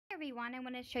everyone, I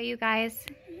want to show you guys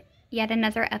yet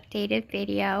another updated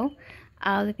video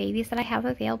of the babies that I have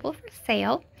available for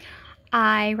sale.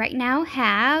 I right now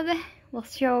have, we'll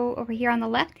show over here on the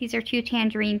left, these are two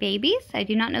tangerine babies. I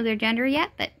do not know their gender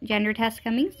yet, but gender test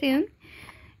coming soon.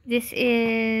 This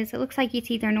is, it looks like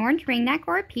it's either an orange ringneck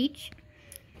or a peach.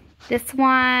 This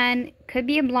one could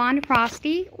be a blonde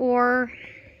frosty, or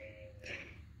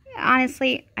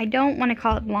honestly, I don't want to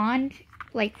call it blonde,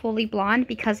 like fully blonde,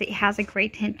 because it has a gray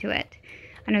tint to it.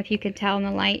 I don't know if you can tell in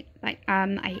the light, but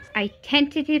I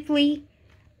tentatively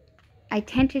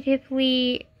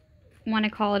want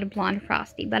to call it a blonde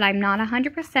frosty, but I'm not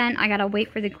 100%. I gotta wait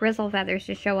for the grizzle feathers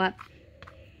to show up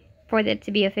for it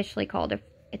to be officially called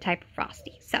a type of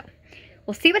frosty. So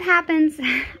we'll see what happens.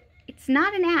 It's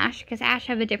not an ash, because ash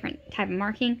have a different type of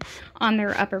marking on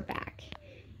their upper back,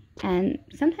 and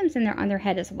sometimes on their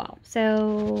head as well.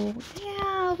 So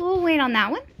yeah, we'll wait on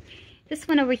that one. This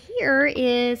one over here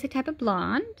is a type of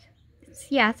blonde.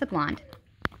 It's a blonde.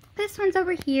 This one's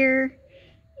over here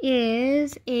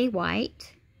is a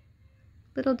white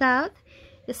little dove.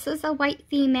 This is a white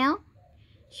female.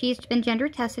 She's been gender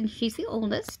tested and she's the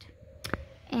oldest.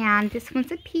 And this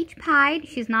one's a peach pied.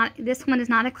 This one is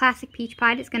not a classic peach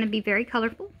pied. It's going to be very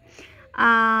colorful.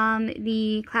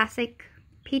 The classic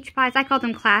peach pies, I call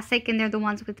them classic, and they're the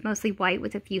ones with mostly white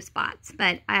with a few spots.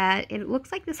 But it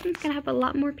looks like this one's going to have a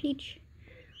lot more peach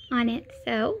on it.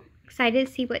 So excited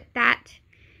to see what that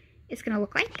is going to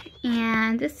look like.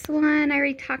 And this one I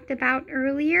already talked about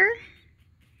earlier.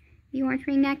 The orange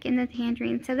ringneck and the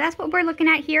tangerine. So that's what we're looking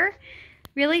at here.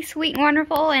 Really sweet and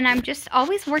wonderful. And I'm just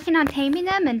always working on taming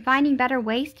them and finding better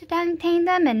ways to tame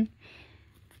them and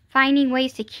finding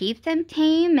ways to keep them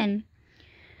tame. And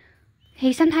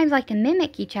they sometimes like to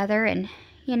mimic each other. And,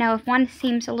 you know, if one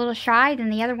seems a little shy, then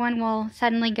the other one will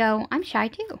suddenly go, I'm shy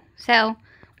too. So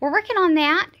we're working on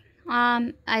that.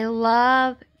 I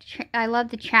love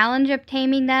the challenge of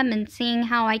taming them and seeing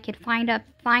how I could find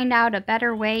out a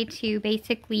better way to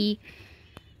basically,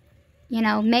 you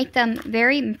know, make them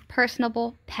very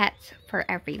personable pets for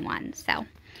everyone. So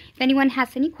if anyone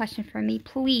has any questions for me,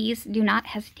 please do not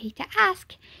hesitate to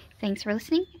ask. Thanks for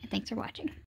listening and thanks for watching.